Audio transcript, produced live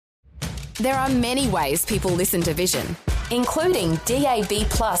There are many ways people listen to Vision, including DAB+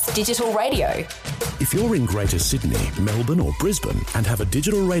 digital radio. If you're in Greater Sydney, Melbourne or Brisbane and have a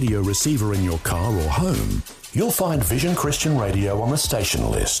digital radio receiver in your car or home, you'll find Vision Christian Radio on the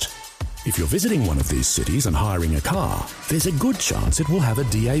station list. If you're visiting one of these cities and hiring a car, there's a good chance it will have a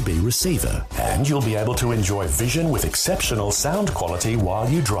DAB receiver, and you'll be able to enjoy Vision with exceptional sound quality while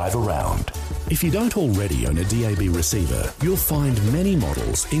you drive around. If you don't already own a DAB receiver, you'll find many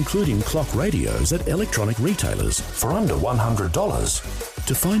models, including clock radios, at electronic retailers for under $100.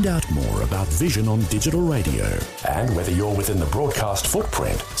 To find out more about Vision on digital radio and whether you're within the broadcast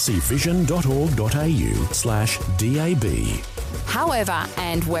footprint, see vision.org.au/DAB. However,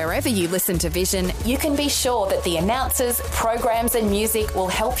 and wherever you listen to Vision, you can be sure that the announcers, programs and music will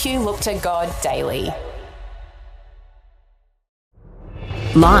help you look to God daily.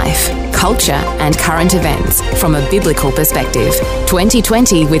 Life, culture and current events from a biblical perspective.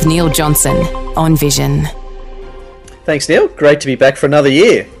 2020 with Neil Johnson on Vision. Thanks, Neil. Great to be back for another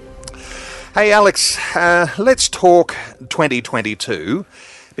year. Hey, Alex, let's talk 2022.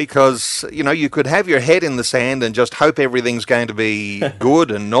 Because, you know, you could have your head in the sand and just hope everything's going to be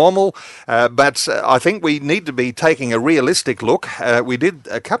good and normal. But I think we need to be taking a realistic look. We did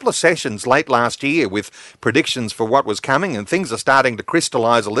a couple of sessions late last year with predictions for what was coming, and things are starting to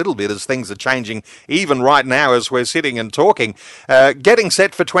crystallise a little bit as things are changing, even right now as we're sitting and talking. Getting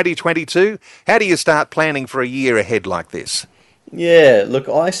set for 2022, how do you start planning for a year ahead like this? Yeah, look,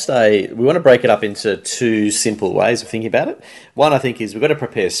 we want to break it up into two simple ways of thinking about it. One, I think, is we've got to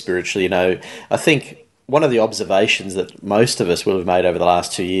prepare spiritually. You know, I think one of the observations that most of us will have made over the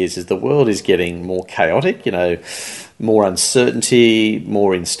last 2 years is the world is getting more chaotic, you know, more uncertainty,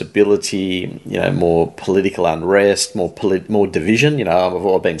 more instability, you know, more political unrest, more division. You know, I've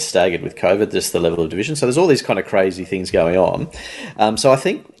all been staggered with COVID, just the level of division. So there's all these kind of crazy things going on. So I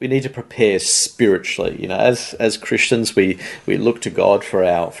think we need to prepare spiritually. You know, as Christians, we look to God for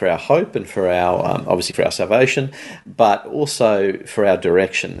our hope and for our obviously for our salvation, but also for our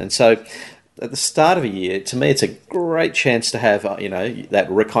direction. And so at the start of a year, to me, it's a great chance to have, you know, that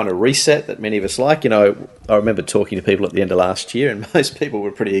kind of reset that many of us like. You know, I remember talking to people at the end of last year, and most people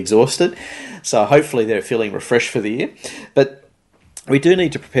were pretty exhausted. So hopefully they're feeling refreshed for the year. But we do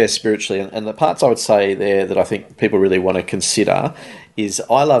need to prepare spiritually. And the parts I would say there that I think people really want to consider is,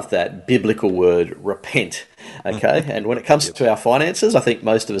 I love that biblical word, repent. Okay, and when it comes to our finances, I think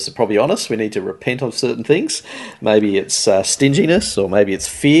most of us are probably honest. We need to repent of certain things. Maybe it's stinginess, or maybe it's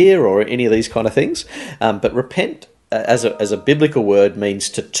fear, or any of these kind of things. But repent as a biblical word means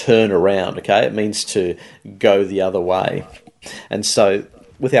to turn around. Okay, it means to go the other way. And so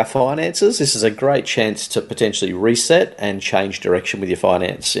with our finances, this is a great chance to potentially reset and change direction with your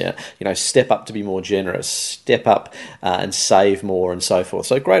finance. Yeah, you know, step up to be more generous, step up and save more, and so forth.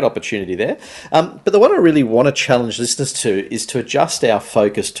 So great opportunity there. But the one I really want to challenge listeners to is to adjust our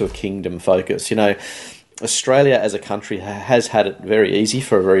focus to a kingdom focus. You know, Australia as a country has had it very easy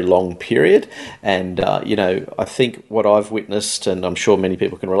for a very long period. And, you know, I think what I've witnessed, and I'm sure many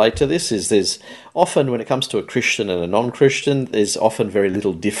people can relate to this, is there's often, when it comes to a Christian and a non-Christian, there's often very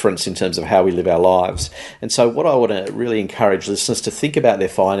little difference in terms of how we live our lives. And so what I want to really encourage listeners to think about their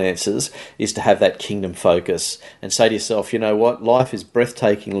finances is to have that kingdom focus and say to yourself, you know what, life is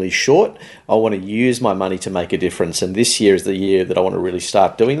breathtakingly short. I want to use my money to make a difference. And this year is the year that I want to really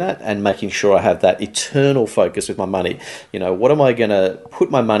start doing that and making sure I have that eternal focus with my money. You know, what am I going to put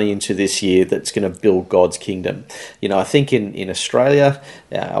my money into this year that's going to build God's kingdom? You know, I think in Australia,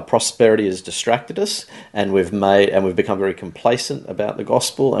 our prosperity has distracted us, and we've become very complacent about the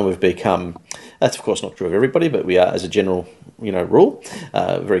gospel, and we've become, that's of course not true of everybody, but we are, as a general, you know, rule,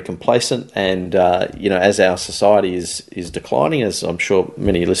 very complacent. And you know, as our society is declining, as I'm sure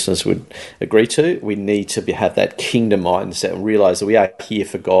many listeners would agree to, we need to have that kingdom mindset and realize that we are here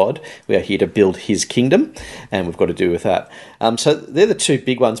for God. We are here to build His kingdom, and we've got to do with that. So they're the two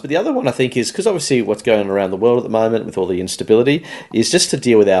big ones. But the other one, I think, is because obviously what's going on around the world at the moment with all the instability is just to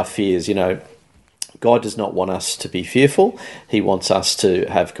deal with our fears. You know, God does not want us to be fearful. He wants us to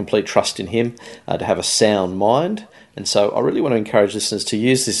have complete trust in Him, to have a sound mind. And so I really want to encourage listeners to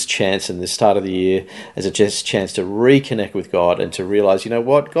use this chance in the start of the year as a chance to reconnect with God and to realize, you know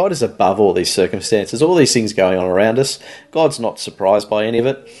what, God is above all these circumstances, all these things going on around us. God's not surprised by any of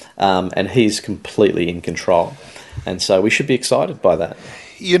it, and He's completely in control. And so we should be excited by that.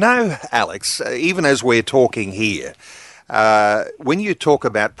 You know, Alex, even as we're talking here, when you talk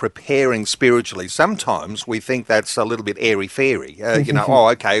about preparing spiritually, sometimes we think that's a little bit airy-fairy. Oh,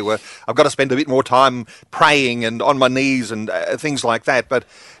 okay, well, I've got to spend a bit more time praying and on my knees and things like that. But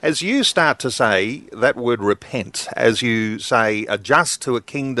as you start to say that word repent, as you say adjust to a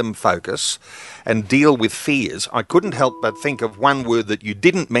kingdom focus and deal with fears, I couldn't help but think of one word that you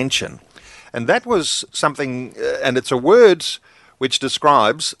didn't mention. And that was something, and it's a word which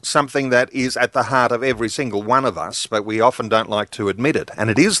describes something that is at the heart of every single one of us, but we often don't like to admit it. And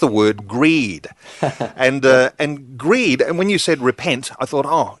it is the word greed. And greed, and when you said repent, I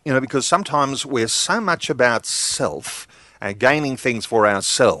thought, because sometimes we're so much about self and gaining things for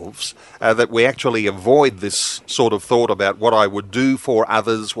ourselves that we actually avoid this sort of thought about what I would do for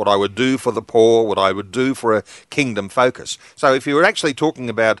others, what I would do for the poor, what I would do for a kingdom focus. So if you were actually talking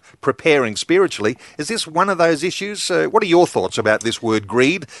about preparing spiritually, is this one of those issues? What are your thoughts about this word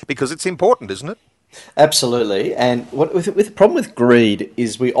greed? Because it's important, isn't it? Absolutely. And with the problem with greed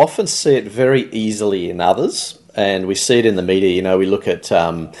is we often see it very easily in others. And we see it in the media, we look at,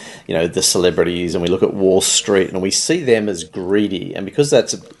 the celebrities and we look at Wall Street and we see them as greedy. And because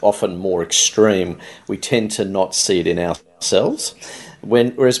that's often more extreme, we tend to not see it in ourselves.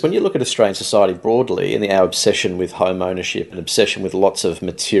 Whereas when you look at Australian society broadly and our obsession with home ownership and obsession with lots of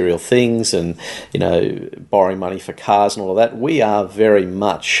material things and, borrowing money for cars and all of that, we are very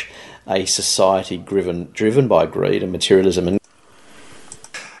much a society driven by greed and materialism. And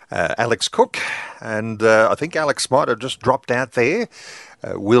Alex Cook, and I think Alex might have just dropped out there.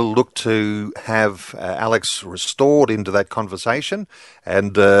 We'll look to have Alex restored into that conversation,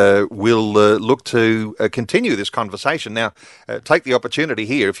 and we'll look to continue this conversation. Now, take the opportunity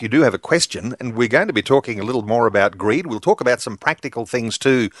here, if you do have a question, and we're going to be talking a little more about greed. We'll talk about some practical things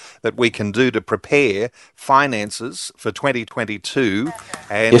too that we can do to prepare finances for 2022,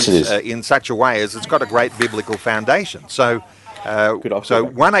 and yes, it is. In such a way as it's got a great biblical foundation. So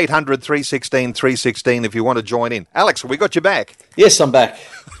 1-800-316-316 if you want to join in. Alex, have we got you back? Yes, I'm back.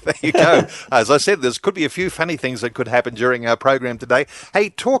 There you go. As I said, there could be a few funny things that could happen during our program today. Hey,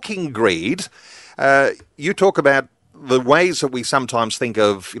 talking greed, you talk about the ways that we sometimes think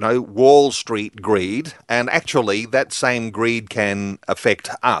of, Wall Street greed, and actually that same greed can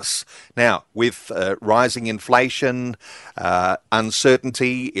affect us. Now, with rising inflation,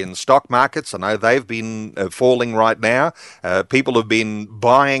 uncertainty in stock markets, I know they've been falling right now. People have been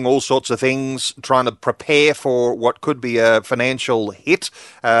buying all sorts of things, trying to prepare for what could be a financial hit.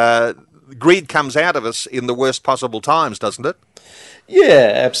 Greed comes out of us in the worst possible times, doesn't it?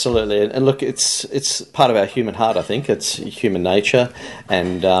 Yeah, absolutely. And look, it's part of our human heart, I think. It's human nature.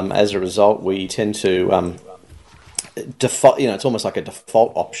 And as a result, we tend to default, it's almost like a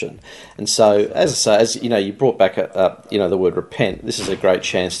default option. And so, as I say, you brought back, the word repent, this is a great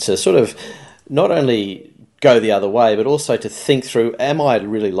chance to sort of not only go the other way, but also to think through, am I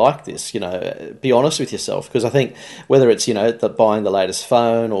really like this? Be honest with yourself, because I think whether it's, buying the latest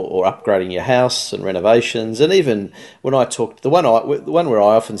phone or upgrading your house and renovations, and even when I talk, the one where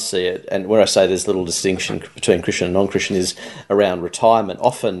I often see it, and where I say there's little distinction between Christian and non-Christian, is around retirement.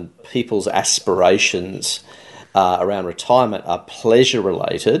 Often people's aspirations around retirement are pleasure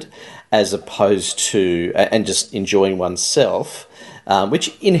related, as opposed to, and just enjoying oneself,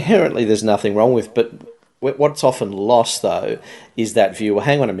 which inherently there's nothing wrong with, but what's often lost, though, is that view, well,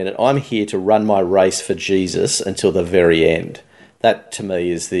 hang on a minute, I'm here to run my race for Jesus until the very end. That, to me,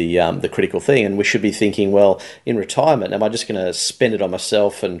 is the critical thing. And we should be thinking, well, in retirement, am I just going to spend it on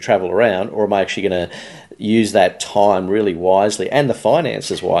myself and travel around, or am I actually going to use that time really wisely and the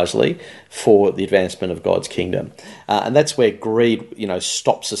finances wisely for the advancement of God's kingdom? And that's where greed,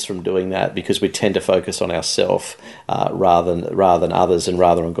 stops us from doing that, because we tend to focus on ourselves rather than others, and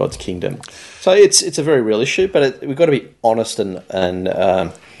rather on God's kingdom. So it's a very real issue, but we've got to be honest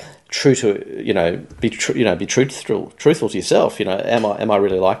and true to be truthful to yourself. Am I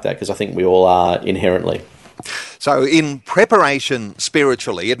really like that? Because I think we all are inherently. So in preparation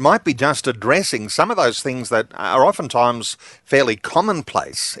spiritually, it might be just addressing some of those things that are oftentimes fairly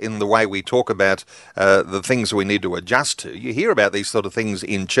commonplace in the way we talk about the things we need to adjust to. You hear about these sort of things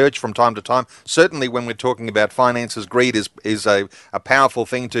in church from time to time. Certainly when we're talking about finances, greed is a powerful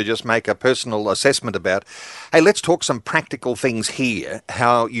thing to just make a personal assessment about. Hey, let's talk some practical things here,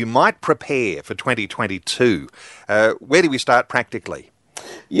 how you might prepare for 2022. Where do we start practically?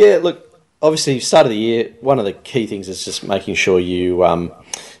 Yeah, look, obviously, start of the year, one of the key things is just making sure you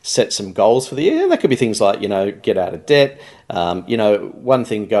set some goals for the year. And that could be things like, get out of debt, One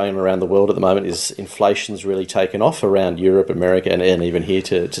thing going around the world at the moment is inflation's really taken off around Europe, America, and even here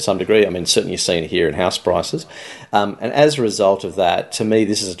to some degree. I mean, certainly you're seeing it here in house prices. And as a result of that, to me,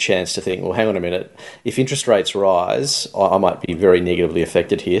 this is a chance to think, well, hang on a minute. If interest rates rise, I might be very negatively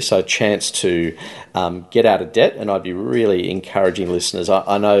affected here. So a chance to get out of debt, and I'd be really encouraging listeners.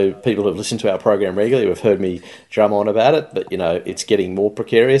 I know people who have listened to our program regularly have heard me drum on about it, but, it's getting more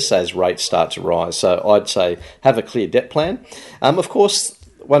precarious as rates start to rise. So I'd say have a clear debt plan. Of course,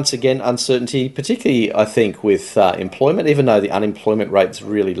 once again, uncertainty, particularly, I think, with employment, even though the unemployment rate's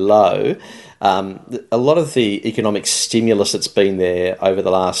really low, a lot of the economic stimulus that's been there over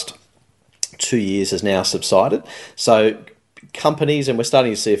the last 2 years has now subsided. So companies, and we're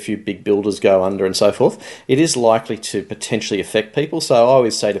starting to see a few big builders go under and so forth, it is likely to potentially affect people. So I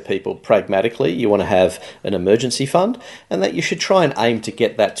always say to people, pragmatically, you want to have an emergency fund, and that you should try and aim to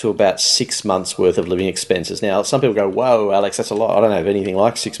get that to about 6 months worth of living expenses. Now, some people go, whoa, Alex, that's a lot. I don't have anything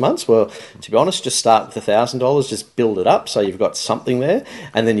like 6 months. Well, to be honest, just start with $1,000, just build it up so you've got something there,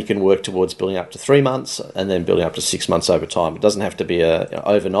 and then you can work towards building up to 3 months and then building up to 6 months over time. It doesn't have to be an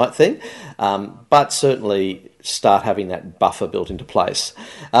overnight thing, but certainly start having that buffer built into place.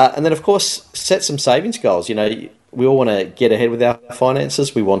 And then, of course, set some savings goals. We all want to get ahead with our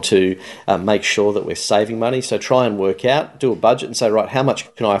finances. We want to make sure that we're saving money. So try and work out, do a budget and say, right, how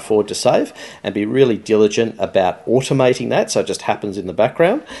much can I afford to save? And be really diligent about automating that so it just happens in the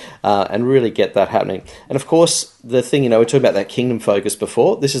background, and really get that happening. And of course, the thing, we talked about that kingdom focus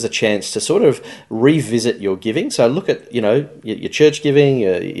before. This is a chance to sort of revisit your giving. So look at, your church giving,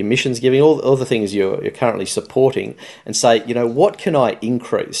 your missions giving, all the things you're currently supporting, and say, what can I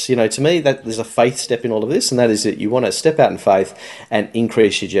increase? To me, that there's a faith step in all of this, and that is that you want to step out in faith and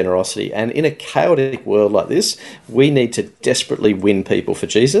increase your generosity. And in a chaotic world like this, we need to desperately win people for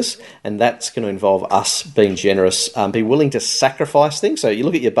Jesus, and that's going to involve us being generous, be willing to sacrifice things. So you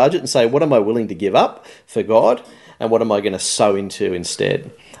look at your budget and say, what am I willing to give up for God? And what am I going to sow into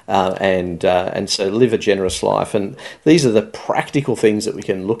instead? And so live a generous life. And these are the practical things that we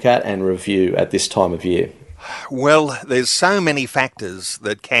can look at and review at this time of year. Well, there's so many factors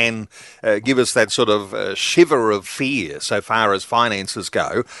that can give us that sort of shiver of fear so far as finances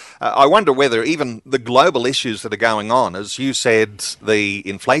go. I wonder whether even the global issues that are going on, as you said, the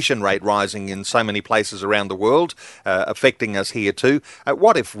inflation rate rising in so many places around the world, affecting us here too.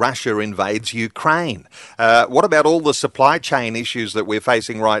 What if Russia invades Ukraine? What about all the supply chain issues that we're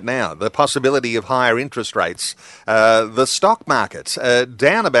facing right now? The possibility of higher interest rates, the stock market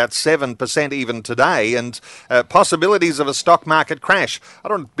down about 7% even today, and possibilities of a stock market crash. I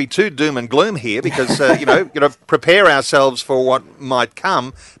don't want to be too doom and gloom here because, prepare ourselves for what might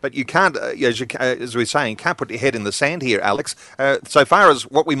come, but you can't, as we're saying, can't put your head in the sand here, Alex, so far as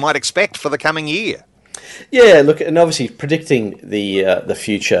what we might expect for the coming year. Yeah, look, and obviously predicting the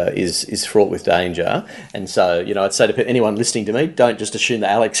future is fraught with danger. And so, I'd say to anyone listening to me, don't just assume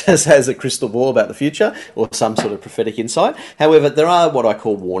that Alex has a crystal ball about the future or some sort of prophetic insight. However, there are what I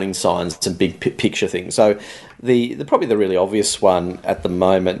call warning signs, some big picture things. So probably the really obvious one at the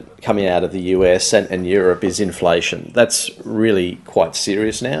moment coming out of the US and Europe is inflation. That's really quite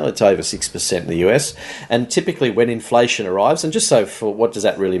serious now. It's over 6% in the US. And typically when inflation arrives, and just so for what does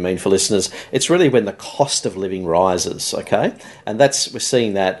that really mean for listeners, it's really when the cost of living rises, okay? And we're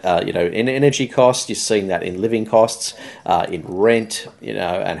seeing that, in energy costs, you're seeing that in living costs, in rent,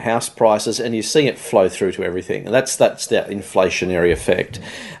 and house prices, and you're seeing it flow through to everything. And that's that inflationary effect.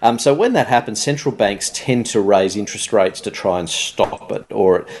 So when that happens, central banks tend to raise interest rates to try and stop it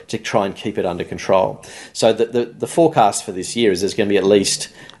or to try and keep it under control. So the forecast for this year is there's going to be at least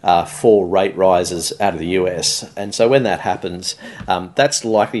 4 rate rises out of the US. And so when that happens, that's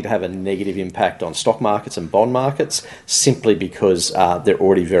likely to have a negative impact on stock markets and bond markets simply because they're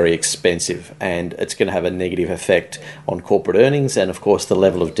already very expensive, and it's going to have a negative effect on corporate earnings, and of course the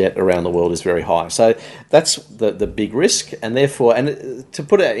level of debt around the world is very high. So that's the big risk, and therefore, and to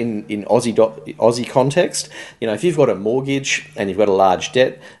put it in Aussie context, if you've got a mortgage and you've got a large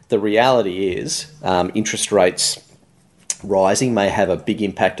debt, the reality is interest rates rising may have a big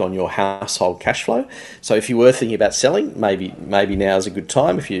impact on your household cash flow. So if you were thinking about selling, maybe now is a good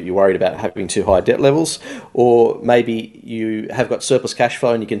time if you're worried about having too high debt levels, or maybe you have got surplus cash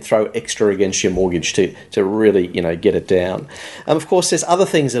flow and you can throw extra against your mortgage to really get it down. Of course, there's other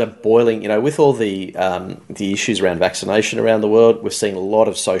things that are boiling. With all the issues around vaccination around the world, we're seeing a lot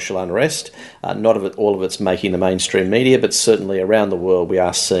of social unrest. Not all of it's making the mainstream media, but certainly around the world we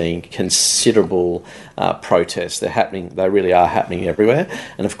are seeing considerable protests. They're happening. They really are happening everywhere,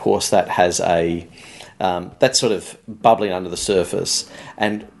 and of course that has a That's sort of bubbling under the surface.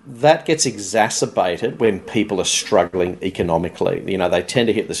 And that gets exacerbated when people are struggling economically. You know, they tend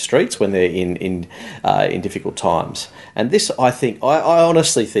to hit the streets when they're in difficult times. And this, I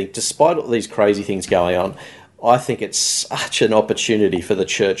honestly think, despite all these crazy things going on, I think it's such an opportunity for the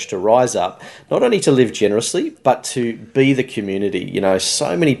church to rise up, not only to live generously, but to be the community. You know,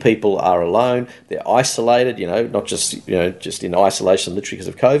 so many people are alone, they're isolated, you know, not just, you know, just in isolation literally because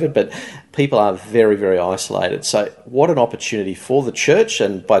of COVID, but people are very, very isolated. So what an opportunity for the church,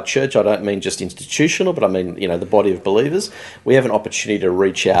 and by church I don't mean just institutional, but I mean, you know, the body of believers. We have an opportunity to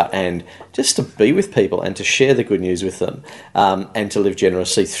reach out and just to be with people and to share the good news with them, and to live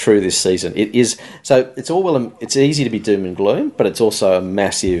generously through this season. It's easy to be doom and gloom, but it's also a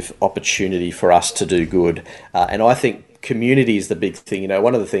massive opportunity for us to do good. And I think community is the big thing. You know,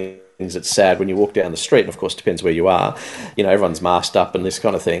 one of the things that's sad when you walk down the street, and of course it depends where you are, you know, everyone's masked up and this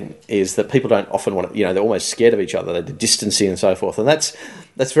kind of thing, is that people don't often want to, you know, they're almost scared of each other, the distancing and so forth. And that's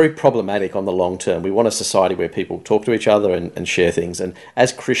very problematic on the long term. We want a society where people talk to each other and share things. And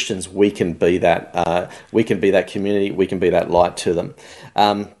as Christians, we can be that community, we can be that light to them.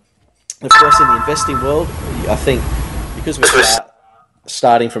 Of course, in the investing world, I think because we're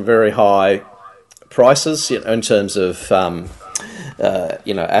starting from very high prices, you know, in terms of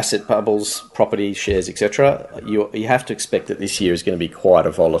asset bubbles, property shares, etc., you have to expect that this year is going to be quite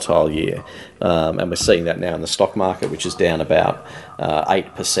a volatile year, and we're seeing that now in the stock market, which is down about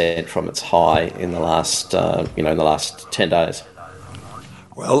 8% from its high in the last 10 days.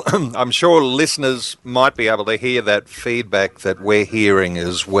 Well, I'm sure listeners might be able to hear that feedback that we're hearing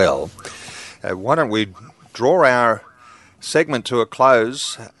as well. Why don't we draw our segment to a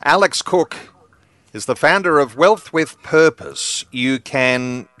close? Alex Cook is the founder of Wealth with Purpose. You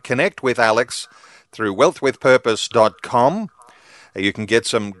can connect with Alex through wealthwithpurpose.com. You can get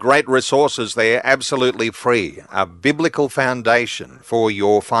some great resources there, absolutely free. A biblical foundation for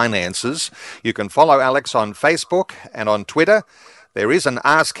your finances. You can follow Alex on Facebook and on Twitter. There is an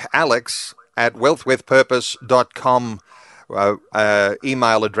Ask Alex at wealthwithpurpose.com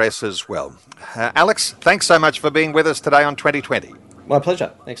email address as well. Alex, thanks so much for being with us today on 2020. My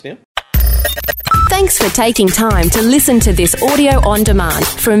pleasure. Thanks, Neil. Thanks for taking time to listen to this audio on demand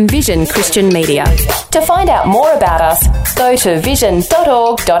from Vision Christian Media. To find out more about us, go to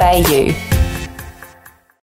vision.org.au.